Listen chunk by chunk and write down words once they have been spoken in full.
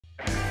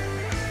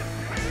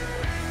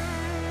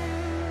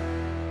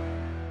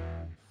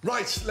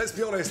Right, let's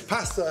be honest,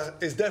 pasta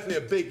is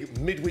definitely a big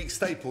midweek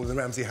staple in the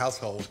Ramsay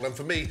household. And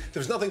for me,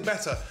 there's nothing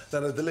better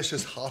than a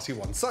delicious, hearty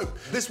one. So,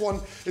 this one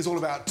is all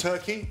about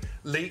turkey,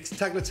 leeks,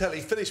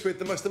 tagliatelle, finished with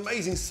the most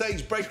amazing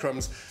sage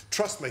breadcrumbs.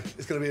 Trust me,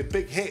 it's going to be a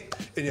big hit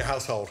in your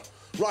household.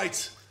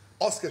 Right,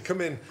 Oscar,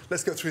 come in.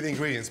 Let's go through the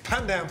ingredients.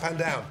 Pan down, pan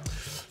down.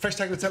 Fresh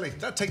tagliatelle,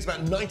 that takes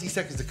about 90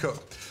 seconds to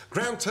cook.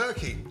 Ground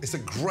turkey is a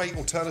great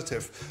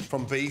alternative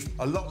from beef,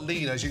 a lot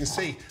leaner. As you can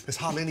see, there's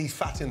hardly any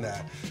fat in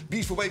there.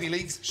 Beautiful baby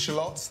leeks,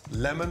 shallots,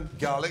 lemon,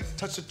 garlic,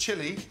 touch of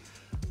chili,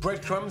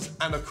 breadcrumbs,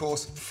 and of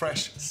course,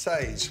 fresh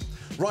sage.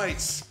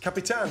 Right,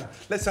 Capitan,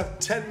 let's have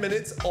 10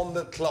 minutes on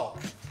the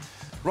clock.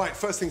 Right,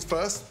 first things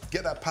first,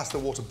 get that pasta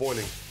water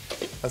boiling.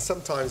 And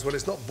sometimes when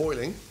it's not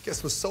boiling, get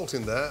some salt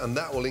in there, and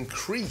that will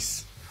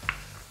increase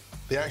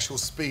the actual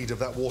speed of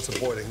that water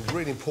boiling.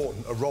 Really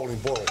important, a rolling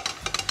boil.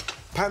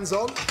 Pan's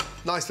on,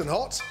 nice and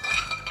hot.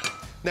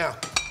 Now,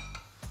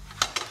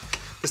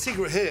 the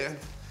secret here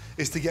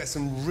is to get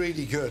some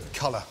really good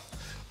colour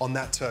on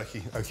that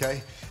turkey,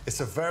 okay?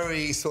 It's a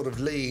very sort of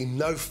lean,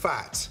 no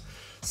fat.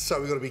 So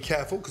we've got to be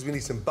careful because we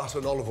need some butter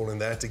and olive oil in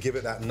there to give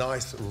it that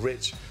nice,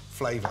 rich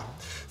flavour.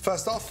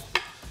 First off,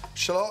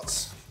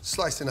 shallots,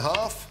 sliced in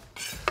half.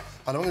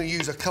 And I'm going to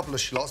use a couple of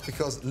shallots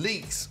because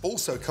leeks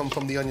also come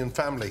from the onion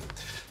family.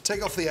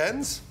 Take off the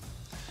ends,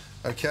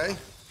 okay?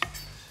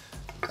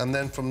 And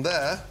then from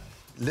there,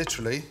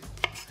 literally,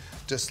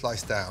 just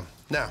slice down.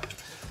 Now,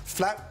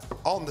 flat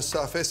on the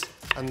surface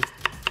and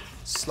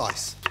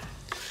slice.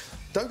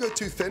 Don't go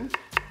too thin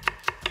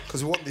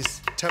because we want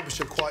this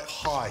temperature quite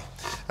high.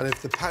 And if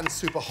the pan's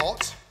super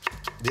hot,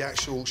 the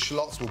actual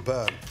shallots will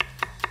burn.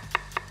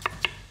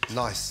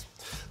 Nice.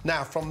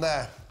 Now, from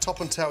there, top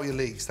and tail your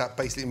leeks. That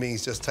basically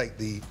means just take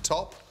the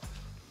top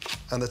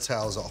and the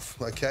tails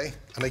off, okay?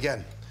 And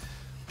again,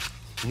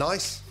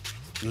 nice,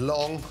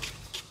 long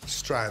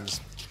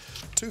strands.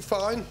 Too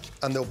fine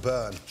and they'll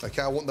burn,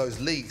 okay? I want those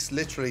leeks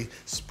literally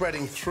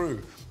spreading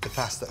through the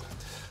pasta.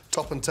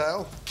 Top and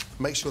tail,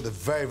 make sure they're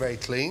very, very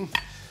clean.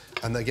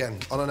 And again,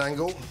 on an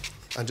angle,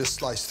 and just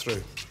slice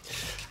through.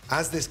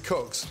 As this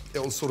cooks, it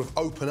will sort of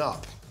open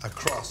up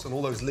across and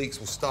all those leeks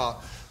will start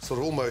sort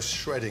of almost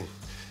shredding.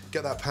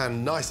 Get that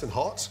pan nice and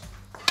hot.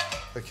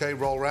 Okay,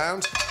 roll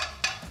round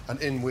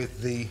and in with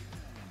the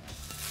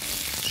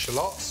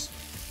shallots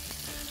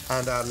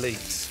and our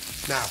leeks.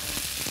 Now,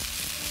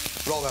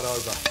 roll that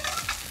over.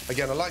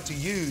 Again, I like to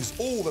use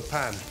all the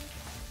pan.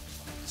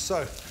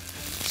 So,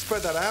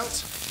 spread that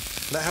out.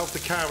 That helps to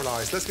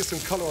caramelise. Let's get some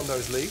colour on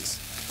those leeks.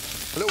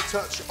 A little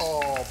touch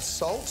of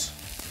salt,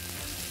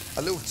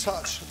 a little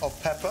touch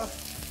of pepper,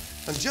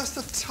 and just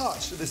a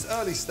touch at this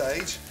early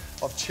stage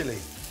of chili.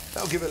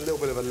 That'll give it a little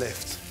bit of a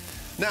lift.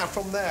 Now,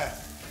 from there,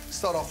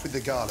 start off with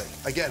the garlic.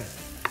 Again,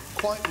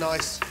 quite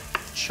nice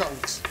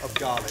chunks of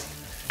garlic.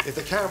 If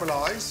they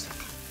caramelise,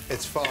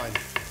 it's fine,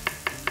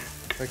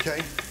 okay?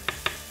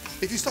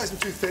 If you slice them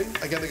too thin,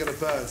 again, they're going to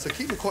burn. So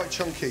keep them quite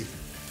chunky,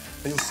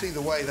 and you'll see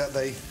the way that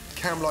they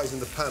caramelise in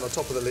the pan on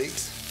top of the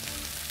leeks.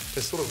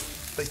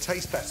 They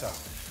taste better.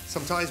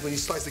 Sometimes when you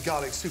slice the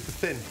garlic super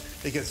thin,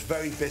 it gets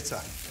very bitter.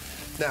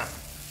 Now,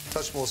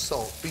 touch more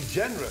salt. Be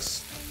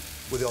generous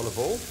with the olive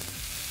oil,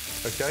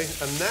 okay?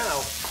 And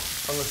now,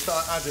 I'm going to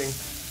start adding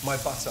my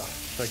butter,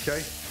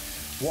 okay?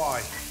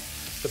 Why?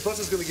 The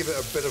butter's going to give it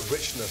a bit of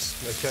richness,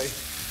 okay?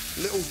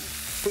 Little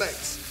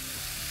flecks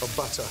of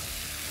butter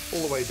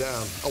all the way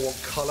down. I want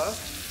colour,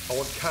 I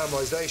want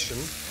caramelisation,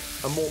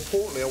 and more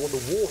importantly, I want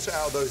the water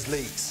out of those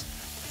leeks.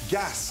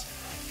 Gas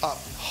up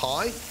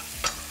high.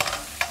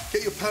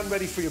 Get your pan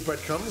ready for your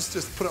breadcrumbs.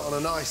 Just put it on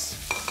a nice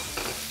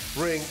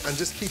ring and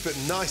just keep it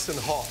nice and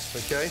hot,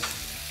 okay?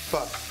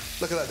 But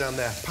look at that down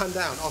there. Pan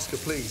down, Oscar,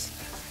 please.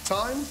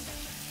 Time?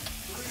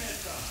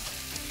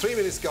 3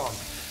 minutes gone.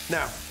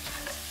 Now,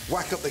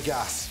 whack up the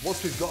gas.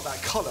 Once we've got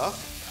that colour,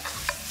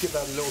 give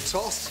that a little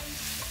toss.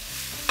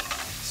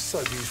 So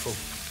beautiful.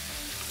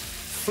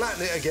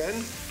 Flatten it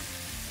again,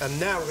 and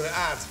now we're going to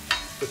add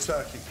the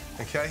turkey,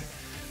 okay?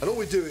 And all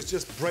we do is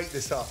just break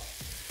this up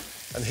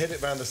and hit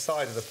it around the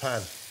side of the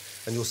pan,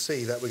 and you'll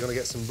see that we're going to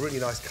get some really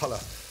nice colour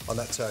on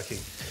that turkey.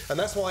 And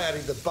that's why I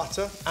added the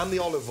butter and the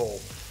olive oil,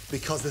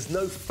 because there's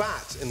no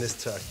fat in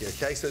this turkey,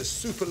 okay? So it's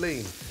super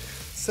lean.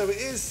 So it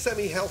is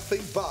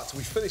semi-healthy, but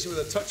we finish it with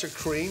a touch of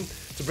cream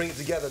to bring it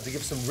together to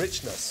give some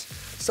richness.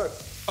 So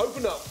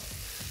open up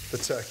the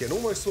turkey and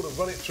almost sort of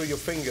run it through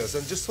your fingers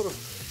and just sort of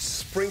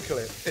sprinkle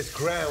it. It's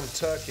ground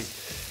turkey.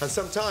 And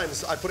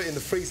sometimes I put it in the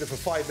freezer for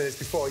 5 minutes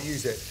before I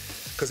use it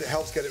because it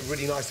helps get it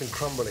really nice and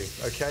crumbly,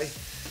 okay?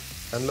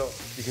 And look,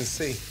 you can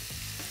see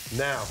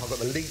now I've got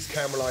the leeks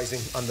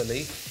caramelising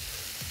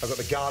underneath. I've got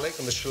the garlic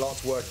and the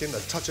shallots working, a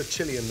touch of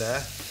chili in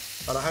there,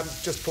 and I haven't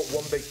just put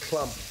one big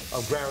clump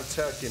of ground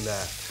turkey in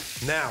there.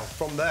 Now,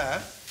 from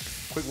there,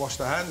 quick wash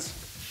the hands,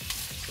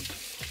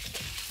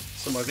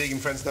 so my vegan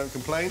friends don't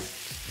complain.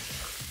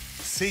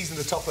 Season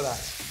the top of that,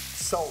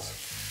 salt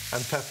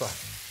and pepper,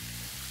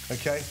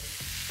 okay?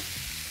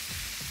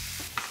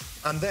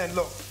 And then,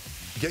 look,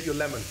 get your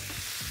lemon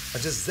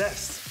and just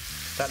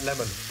zest that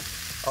lemon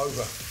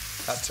over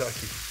that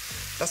turkey.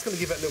 That's going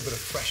to give it a little bit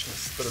of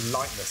freshness, a bit of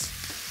lightness,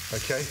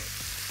 okay?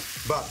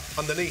 But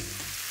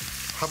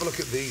underneath, have a look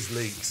at these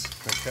leeks,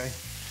 okay?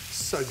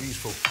 So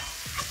beautiful.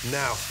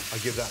 Now I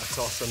give that a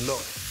toss, and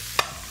look,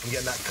 I'm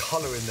getting that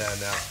colour in there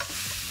now.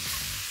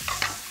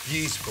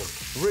 Beautiful,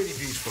 really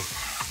beautiful.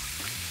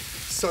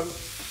 So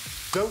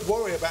don't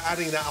worry about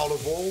adding that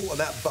olive oil and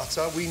that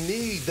butter. We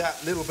need that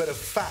little bit of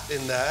fat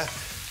in there,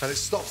 and it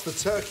stops the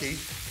turkey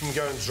from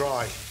going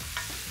dry.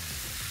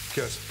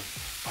 Good.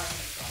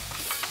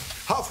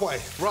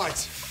 Halfway,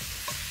 right.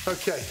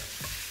 Okay,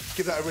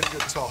 give that a really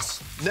good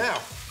toss.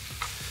 Now,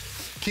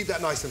 keep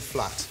that nice and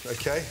flat,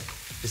 okay?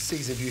 It's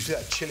seasoned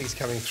beautifully, that chili's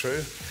coming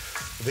through.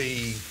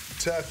 The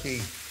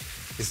turkey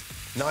is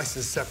nice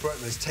and separate,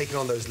 and it's taking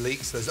on those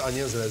leeks, those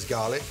onions and those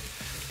garlic.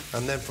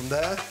 And then from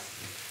there,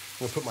 I'm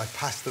gonna put my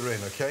pasta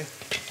in, okay?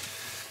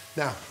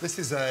 Now, this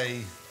is a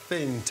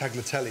thin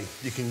tagliatelle.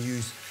 You can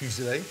use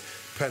fusilli,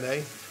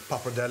 penne,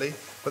 pappardelle,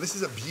 but this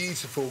is a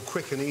beautiful,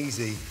 quick and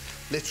easy,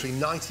 literally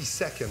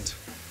 90-second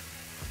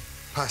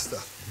pasta.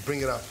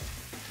 Bring it up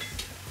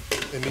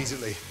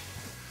immediately.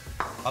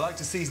 I like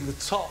to season the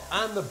top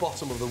and the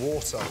bottom of the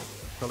water.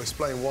 I'll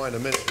explain why in a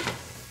minute.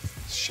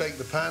 Shake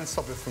the pan,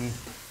 stop it from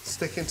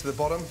sticking to the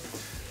bottom,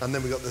 and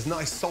then we've got this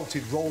nice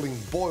salted rolling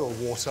boil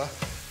water,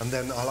 and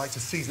then I like to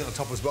season it on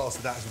top as well, so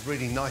that's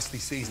really nicely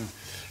seasoned.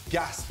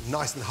 Gas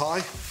nice and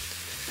high.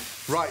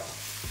 Right,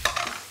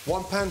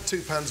 1 pan,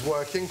 2 pans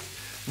working.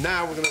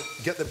 Now we're going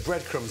to get the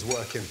breadcrumbs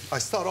working. I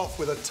start off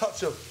with a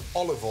touch of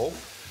olive oil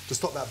to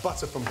stop that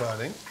butter from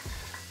burning.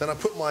 Then I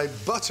put my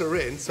butter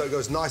in so it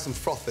goes nice and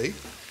frothy.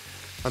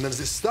 And then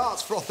as it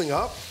starts frothing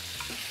up,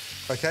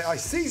 okay, I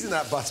season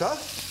that butter.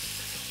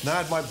 Now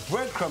add my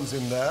breadcrumbs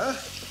in there,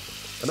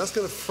 and that's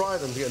going to fry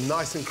them to get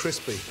nice and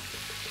crispy.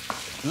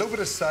 A little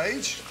bit of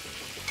sage,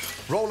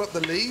 roll up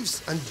the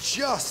leaves, and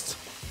just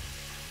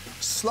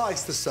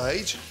slice the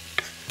sage,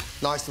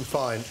 nice and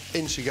fine.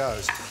 In she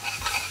goes.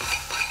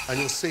 And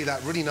you'll see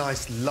that really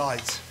nice,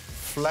 light,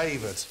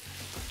 flavoured,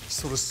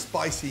 sort of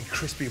spicy,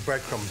 crispy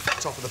breadcrumb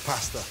on top of the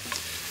pasta.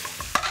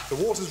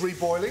 The water's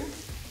reboiling.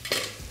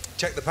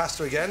 Check the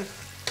pasta again.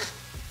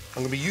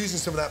 I'm going to be using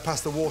some of that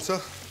pasta water.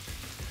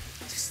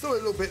 Still a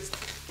little bit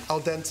al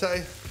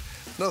dente.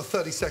 Another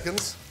 30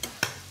 seconds.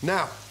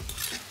 Now,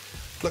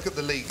 look at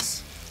the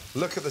leeks.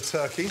 Look at the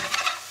turkey.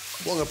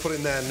 What I'm going to put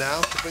in there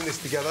now to bring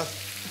this together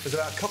is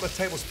about a couple of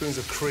tablespoons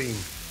of cream.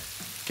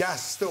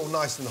 Gas still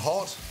nice and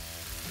hot.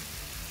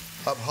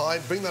 Up high,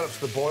 bring that up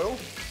to the boil.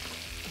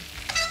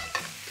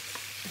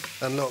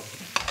 And look,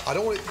 I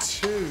don't want it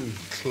too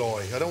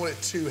cloy, I don't want it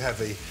too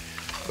heavy,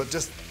 but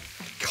just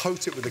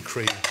coat it with the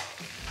cream.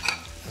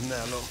 And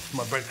now, look,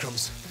 my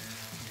breadcrumbs.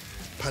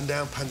 Pan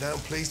down,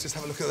 please, just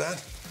have a look at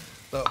that.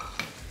 Look,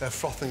 they're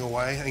frothing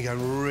away and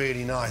going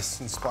really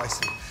nice and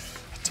spicy.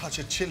 A touch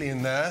of chilli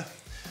in there,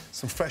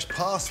 some fresh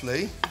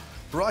parsley,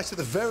 right at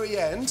the very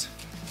end,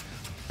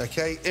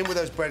 okay, in with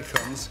those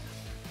breadcrumbs.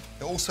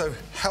 It also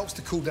helps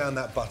to cool down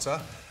that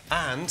butter,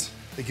 and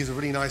it gives a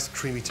really nice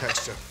creamy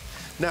texture.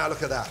 Now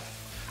look at that.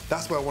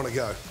 That's where I want to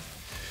go.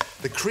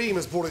 The cream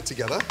has brought it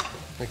together,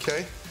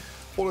 okay?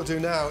 All I do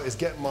now is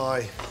get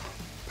my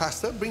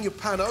pasta, bring your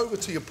pan over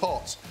to your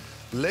pot,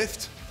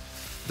 lift,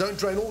 don't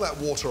drain all that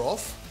water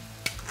off,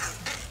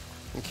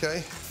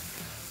 okay?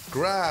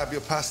 Grab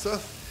your pasta.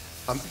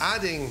 I'm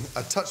adding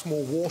a touch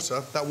more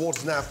water. That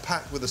water's now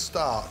packed with the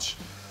starch,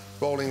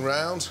 rolling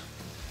round.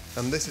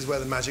 And this is where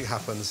the magic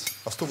happens.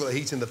 I've still got the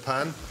heat in the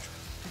pan.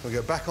 We'll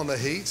go back on the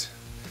heat,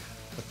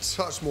 a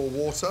touch more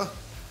water,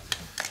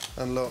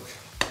 and look,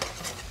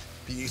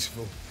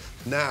 beautiful.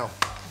 Now,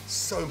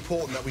 so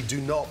important that we do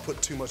not put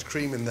too much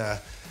cream in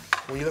there.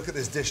 When you look at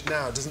this dish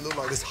now, it doesn't look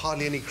like there's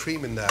hardly any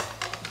cream in there.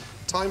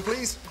 Time,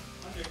 please.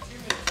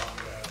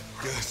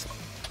 Good.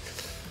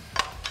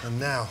 And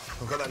now,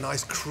 I've got that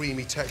nice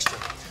creamy texture.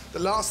 The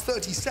last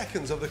 30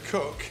 seconds of the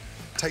cook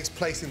takes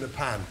place in the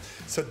pan.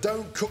 So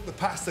don't cook the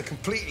pasta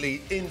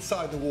completely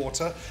inside the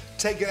water.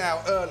 Take it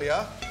out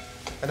earlier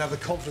and have the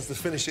confidence to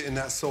finish it in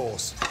that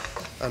sauce.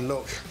 And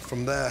look,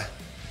 from there,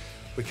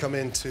 we come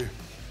into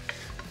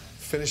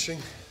finishing,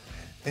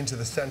 into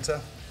the center.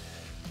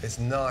 It's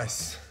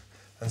nice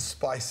and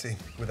spicy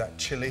with that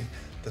chili.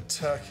 The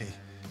turkey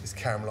is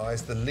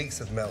caramelized, the leeks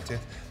have melted,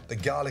 the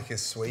garlic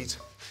is sweet,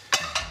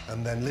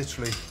 and then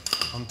literally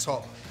on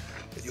top,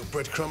 get your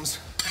breadcrumbs,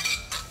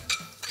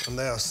 and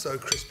they are so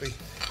crispy.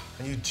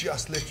 And you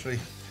just literally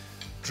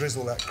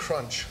drizzle that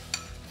crunch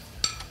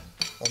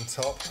on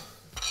top.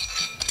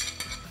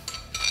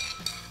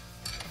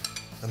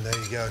 And there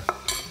you go.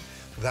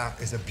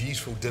 That is a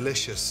beautiful,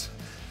 delicious,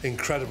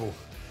 incredible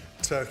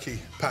turkey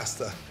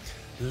pasta.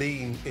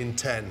 Lean in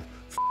 10,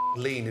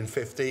 lean in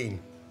 15.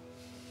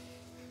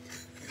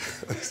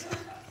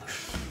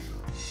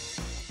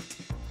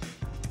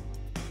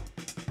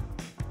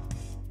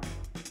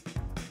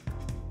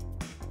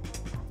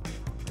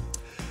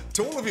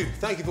 To all of you,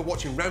 thank you for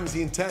watching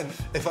Ramsay in 10.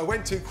 If I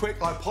went too quick,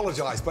 I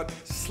apologise, but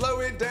slow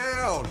it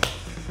down.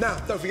 Now,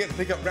 don't forget to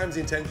pick up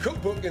Ramsay in 10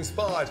 cookbook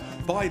inspired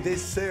by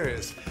this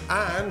series.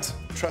 And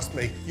trust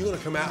me, you're going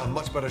to come out a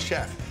much better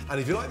chef. And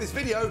if you like this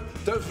video,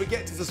 don't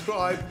forget to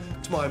subscribe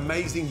to my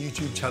amazing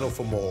YouTube channel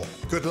for more.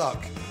 Good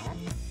luck.